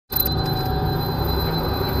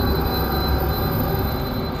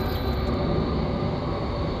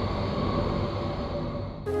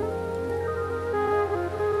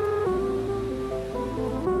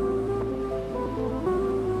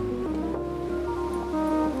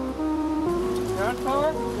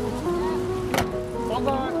car? Hold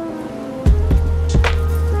on.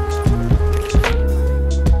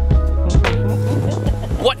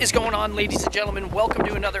 What is going on, ladies and gentlemen? Welcome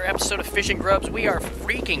to another episode of Fishing GrubbZ. We are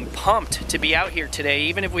freaking pumped to be out here today,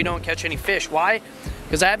 even if we don't catch any fish. Why?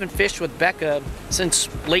 Because I haven't fished with Becca since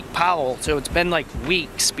Lake Powell, so it's been like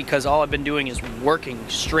weeks because all I've been doing is working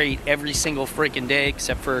straight every single freaking day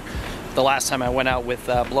except for the last time I went out with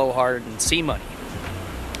Blowhard and Sea Money.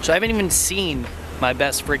 So I haven't even seen my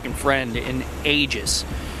best freaking friend in ages.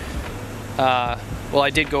 Well, I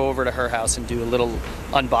did go over to her house and do a little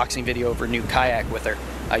unboxing video of her new kayak with her.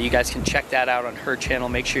 You guys can check that out on her channel.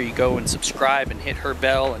 Make sure you go and subscribe and hit her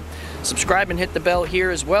bell, and subscribe and hit the bell here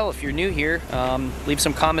as well if you're new here. Leave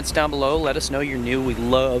some comments down below. Let us know you're new. We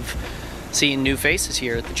love seeing new faces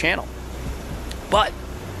here at the channel. But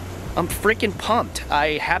I'm freaking pumped.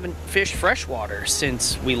 I haven't fished freshwater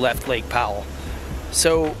since we left Lake Powell.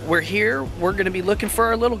 So we're here, we're gonna be looking for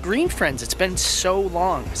our little green friends. It's been so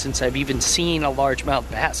long since I've even seen a largemouth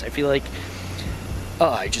bass. I feel like,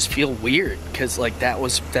 I just feel weird because like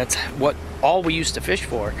that's what all we used to fish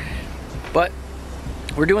for. But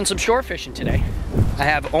we're doing some shore fishing today. I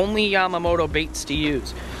have only Yamamoto baits to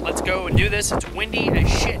use. Let's go and do this. It's windy as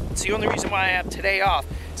shit. It's the only reason why I have today off.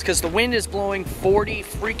 It's because the wind is blowing 40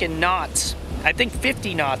 freaking knots. I think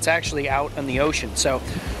 50 knots actually out on the ocean. So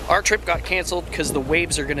our trip got canceled because the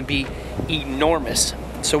waves are gonna be enormous.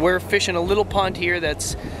 So we're fishing a little pond here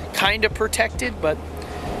that's kind of protected, but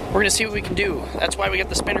we're gonna see what we can do. That's why we got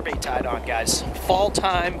the spinnerbait tied on, guys. Fall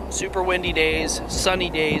time, super windy days, sunny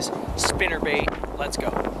days, spinnerbait. Let's go.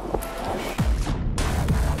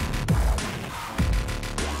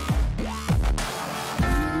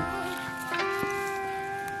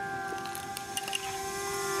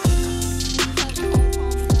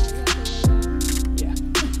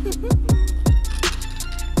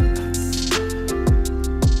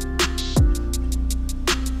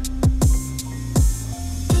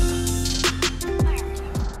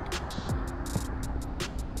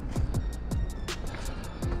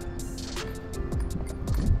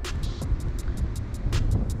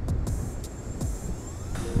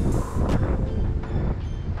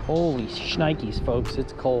 Holy shnikes, folks,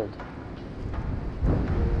 it's cold.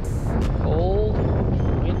 Cold,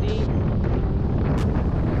 windy.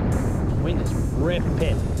 Wind is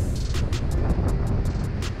ripping.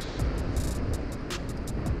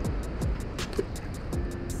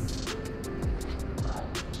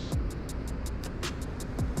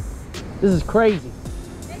 This is crazy.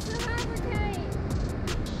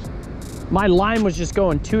 My line was just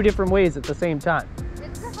going two different ways at the same time.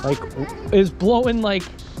 Like, it's blowing like,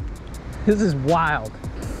 this is wild.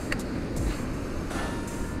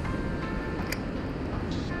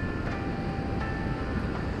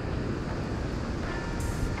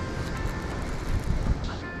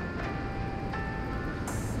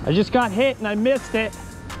 I just got hit and I missed it.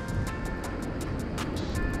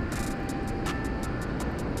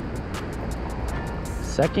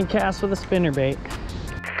 Second cast with a spinnerbait.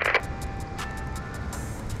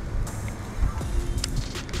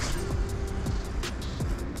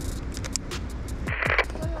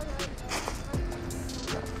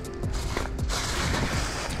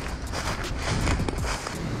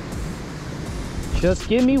 Just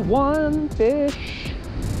give me one fish.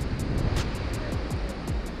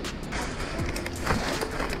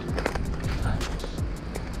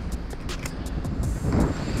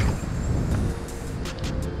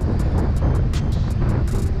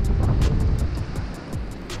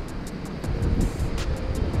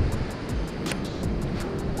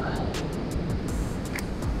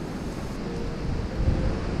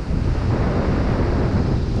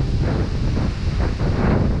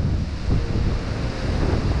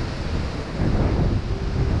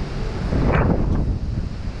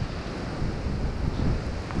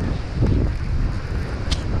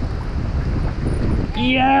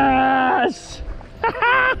 Yes!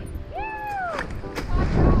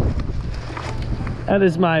 That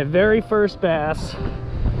is my very first bass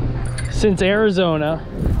since Arizona.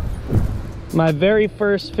 My very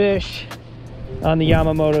first fish on the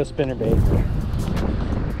Yamamoto spinnerbait.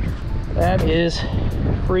 That is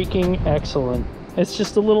freaking excellent. It's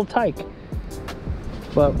just a little tyke,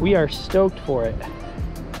 but we are stoked for it.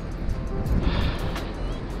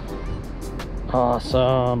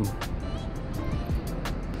 Awesome.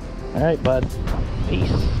 All right, bud. Peace.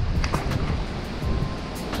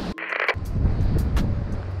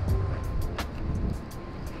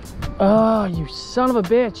 Oh, you son of a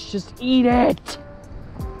bitch. Just eat it.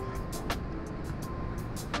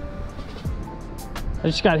 I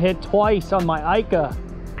just got hit twice on my Ica.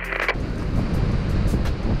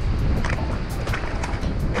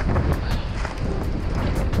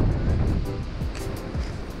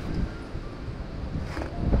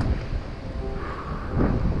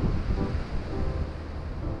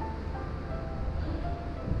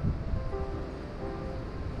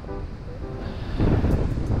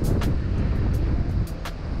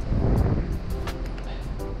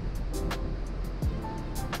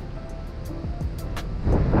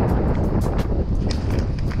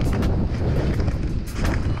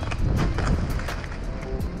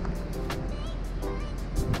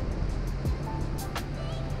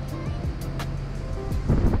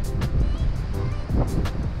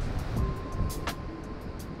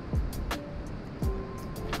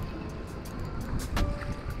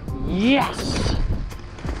 Yes!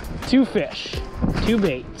 2 fish, 2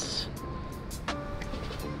 baits.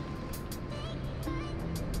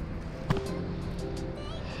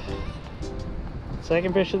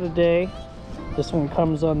 Second fish of the day. This one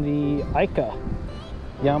comes on the Ica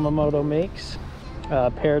Yamamoto makes,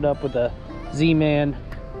 paired up with a Z-Man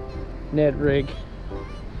Ned rig.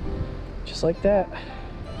 Just like that.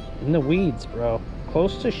 In the weeds, bro.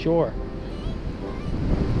 Close to shore.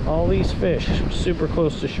 All these fish super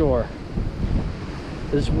close to shore.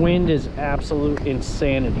 This wind is absolute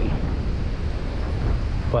insanity.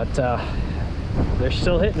 But they're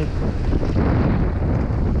still hitting.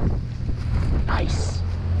 Nice.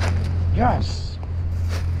 Yes.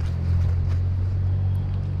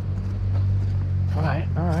 All right.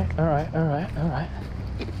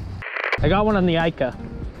 I got one on the Ica.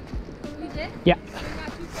 You did? Yeah. You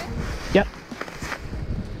got 2 fish? Yep.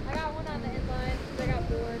 I got one on the inline because I got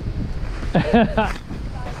bored.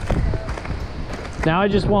 Now I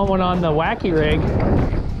just want one on the wacky rig.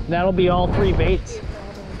 That'll be all 3 baits.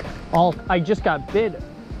 I just got bit.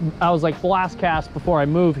 I was like blast cast before I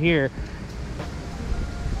move here.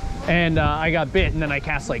 And I got bit, and then I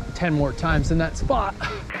cast like 10 more times in that spot.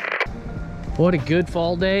 What a good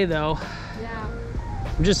fall day though. Yeah.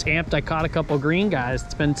 I'm just amped. I caught a couple green guys.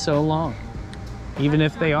 It's been so long. Even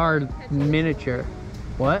if they are miniature.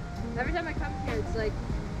 What? Every time I come here, it's like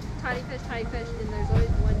tiny fish, and there's always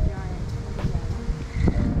one giant.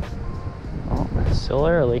 Oh, it's still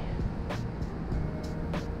early.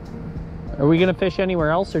 Are we gonna fish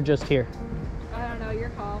anywhere else or just here? I don't know, your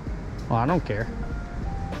call. Well, I don't care.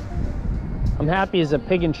 I'm happy as a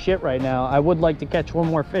pig in shit right now. I would like to catch one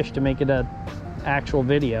more fish to make it a actual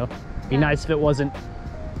video. Be nice if it wasn't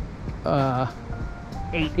 8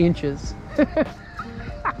 inches. Title it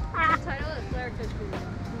FLAIR fish video.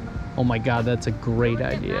 Oh my god, that's a great Look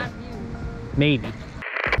at idea. that view. Maybe.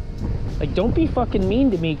 Like, don't be fucking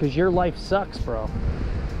mean to me because your life sucks, bro.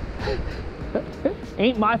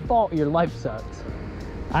 Ain't my fault your life sucks.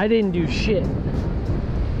 I didn't do shit.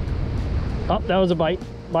 Oh, that was a bite.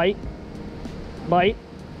 Bite. Bite.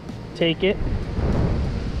 Take it.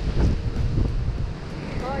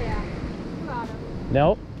 Oh yeah. You got him.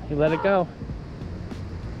 Nope. He let it go.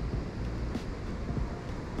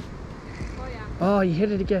 Oh yeah. Oh, you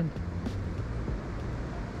hit it again.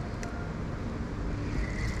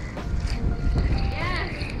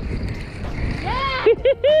 Yes! Yes!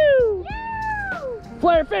 Woo! Woo!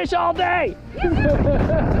 Flare fish all day!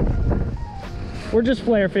 We're just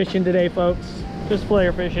flare fishing today, folks. Just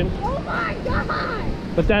flare fishing. Oh my god!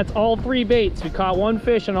 But that's all 3 baits. We caught 1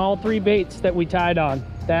 fish on all 3 baits that we tied on.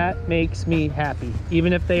 That makes me happy,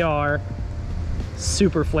 even if they are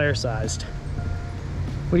super flare sized.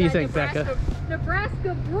 What do you think, Becca?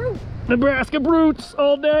 Nebraska brute. Nebraska brutes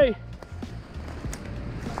all day.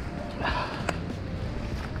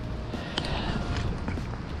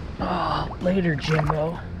 Oh, later,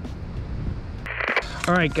 Jimbo.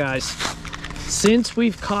 All right, guys. Since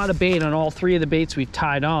we've caught a bait on all 3 of the baits we've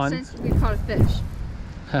tied on. Since we've caught a fish.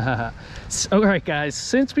 All right, guys.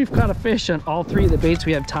 Since we've caught a fish on all 3 of the baits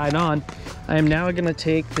we have tied on, I am now going to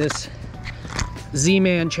take this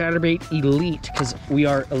Z-Man Chatterbait Elite, because we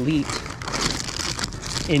are elite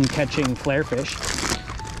in catching flare fish.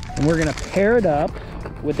 And we're going to pair it up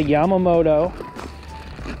with the Yamamoto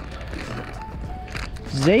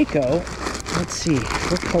Seiko. Let's see,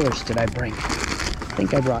 what colors did I bring? I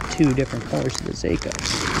think I brought 2 different colors of the Seiko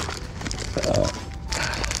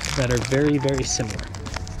that are very, very similar.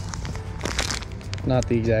 Not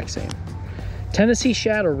the exact same. Tennessee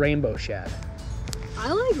Shad or Rainbow Shad?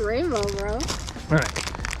 I like rainbow, bro. All right,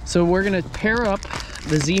 so we're gonna pair up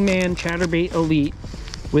the Z-Man Chatterbait Elite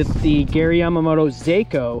with the Gary Yamamoto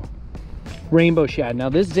Seiko Rainbow Shad. Now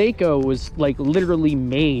this Seiko was like literally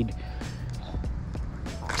made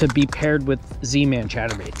to be paired with Z-Man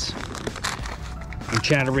chatterbaits and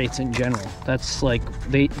chatterbaits in general. That's like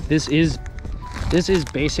this is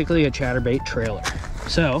basically a chatterbait trailer.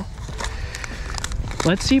 So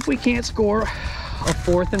let's see if we can't score a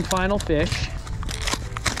 4th and final fish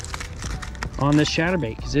on this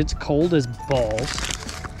chatterbait, because it's cold as balls,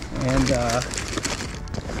 and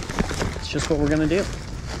it's just what we're gonna do.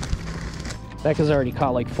 Becca's already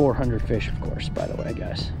caught like 400 fish, of course, by the way,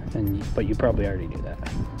 guys, but you probably already knew that.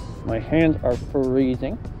 My hands are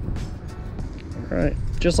freezing. All right,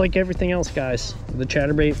 just like everything else, guys, the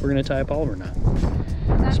chatterbait, we're gonna tie up all of her now.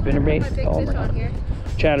 Spinnerbait, all of her now.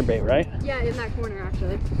 Chatterbait, right? Yeah, in that corner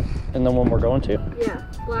actually. And the one we're going to? Yeah,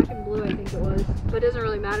 black and blue I think it was. But it doesn't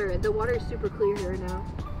really matter. The water is super clear here now.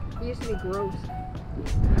 It used to be gross.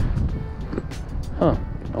 Huh.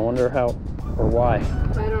 I wonder how or why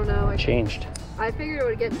I don't know. it changed. I figured it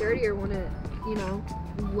would get dirtier when it, you know,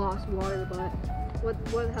 lost water, but what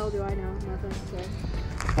the hell do I know? Nothing,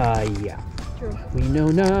 so. Yeah. True. We know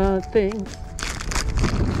nothing. Did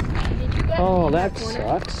you get Oh, in that corner?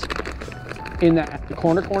 sucks. In that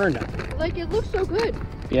corner, no. Like, it looks so good.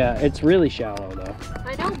 Yeah, it's really shallow though.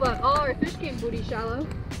 I know, but all our fish came booty shallow.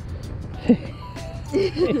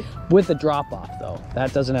 With a drop off though.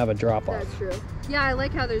 That doesn't have a drop off. That's true. Yeah, I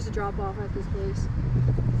like how there's a drop off at this place.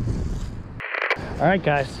 All right,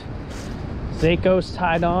 guys. Seiko's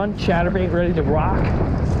tied on, chatterbait ready to rock.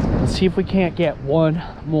 Let's see if we can't get one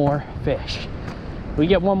more fish. If we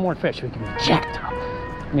get one more fish, we can be jacked up.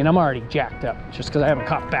 I mean, I'm already jacked up just because I haven't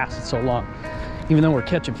caught bass in so long. Even though we're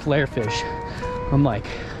catching FLAIR fish, I'm like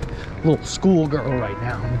a little schoolgirl right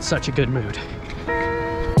now. I'm in such a good mood.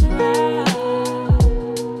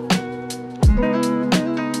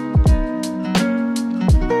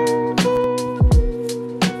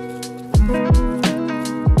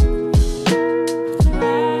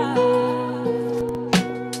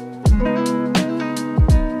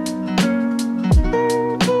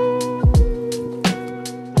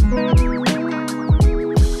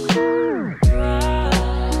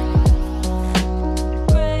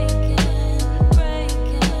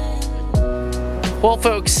 Well,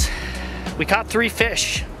 folks, we caught 3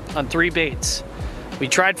 fish on 3 baits. We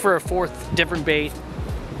tried for a 4th different bait,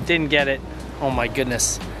 didn't get it. Oh my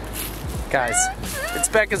goodness. Guys, it's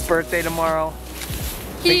Becca's birthday tomorrow.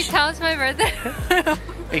 Can you tell us my birthday?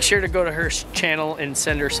 Make sure to go to her channel and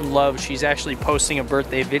send her some love. She's actually posting a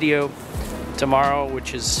birthday video tomorrow,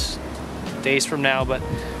 which is days from now, but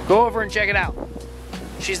go over and check it out.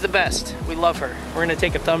 She's the best. We love her. We're gonna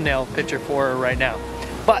take a thumbnail picture for her right now.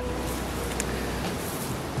 But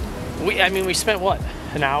we spent what,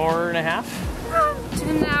 an hour and a half?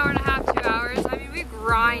 An hour and a half, 2 hours. I mean, we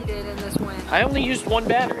grinded in this wind. I only used 1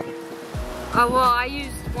 battery. Oh, well, I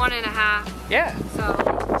used 1.5. Yeah.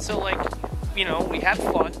 So like, you know, we had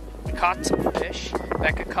fun. We caught some fish.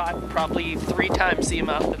 Becca caught probably 3 times the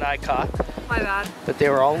amount that I caught. my bad. But they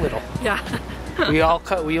were all little. Yeah. We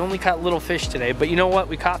only caught little fish today, but you know what?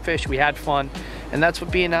 We caught fish, we had fun, and that's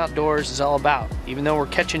what being outdoors is all about. Even though we're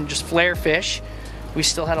catching just FLAIR fish, we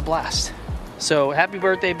still had a blast. So happy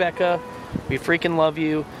birthday, Becca. We freaking love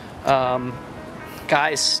you.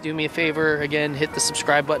 Guys, do me a favor, again, hit the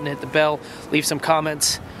subscribe button, hit the bell, leave some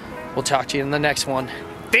comments. We'll talk to you in the next one.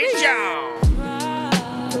 Peace out!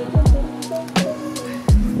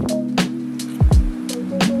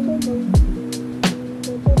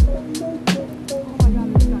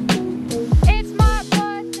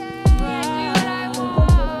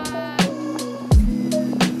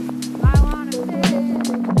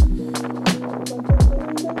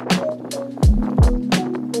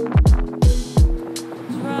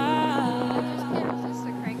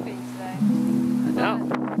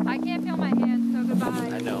 I can't feel my hands, so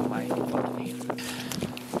goodbye. I know, my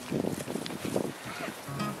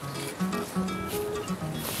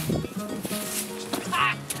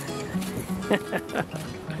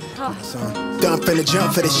Done finna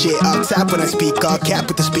jump for the shit. All top when I speak, all cap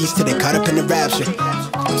with the speech till they caught up in the rapture.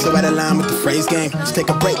 I'm so out of line with the phrase game. Let's take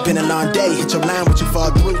a break, been a long day. Hit your line, what you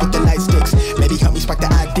fall through with the light sticks. Maybe help me spark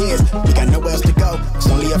the ideas. We got nowhere else to go, it's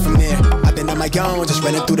only up from there. I've been on my own, just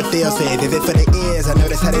running through the field. Say vivid for the ears, I know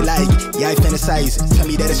that's how they like it. Yeah, I fantasize it. Tell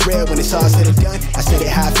me that it's real when it's all said and done. I said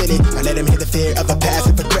it how I feel it. I let them hit the fear of a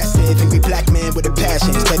passive aggressive. Angry black man with a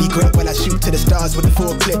passion. Steady grip when I shoot to the stars with a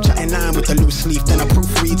full clip. Try in line with the loose leaf, then I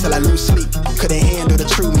proofread till I lose sleep. Couldn't handle the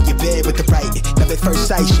truth in your bed with the right. Love at first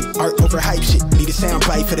sight shit, art over hype shit. Need a sound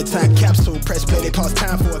bite for the time capsule. Press play, they pause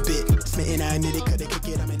time for a bit. Smitten, I admit it, could they kick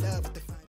it? I'm in